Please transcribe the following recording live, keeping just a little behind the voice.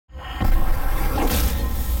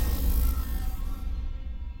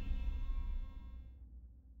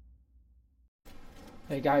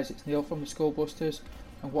Hey guys, it's Neil from the Skullbusters,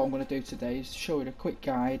 and what I'm going to do today is show you a quick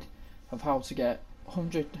guide of how to get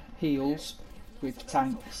 100 heals with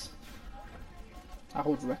tanks. I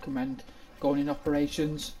would recommend going in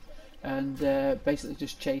operations and basically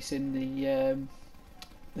just chasing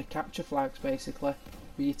the capture flags basically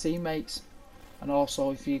with your teammates, and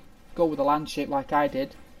also if you go with a land ship like I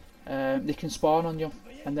did, they can spawn on you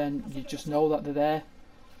and then you just know that they're there.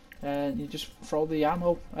 And you just throw the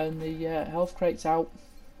ammo and the health crates out,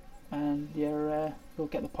 and you'll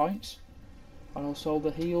get the points and also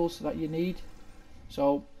the heals that you need.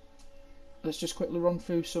 So let's just quickly run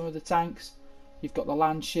through some of the tanks. You've got the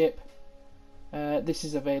land ship. This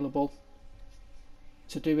is available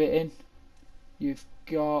to do it in. You've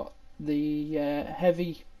got the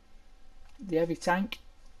heavy tank.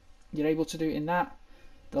 You're able to do it in that.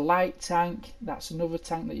 The light tank, that's another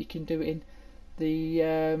tank that you can do it in.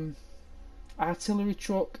 The artillery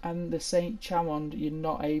truck and the Saint Chamond, you're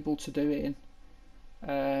not able to do it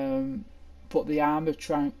in, but the armoured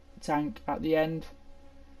tank at the end,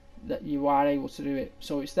 that you are able to do it.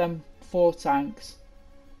 So it's them 4 tanks: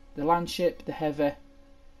 the land ship, the heavy,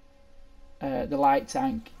 the light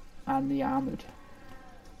tank and the armoured.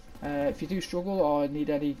 If you do struggle or need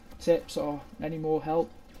any tips or any more help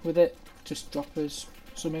with it, just drop us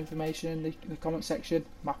some information in the comment section.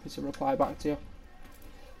 I'm happy to reply back to you.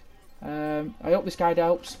 I hope this guide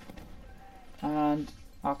helps, and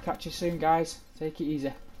I'll catch you soon guys. Take it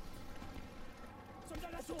easy.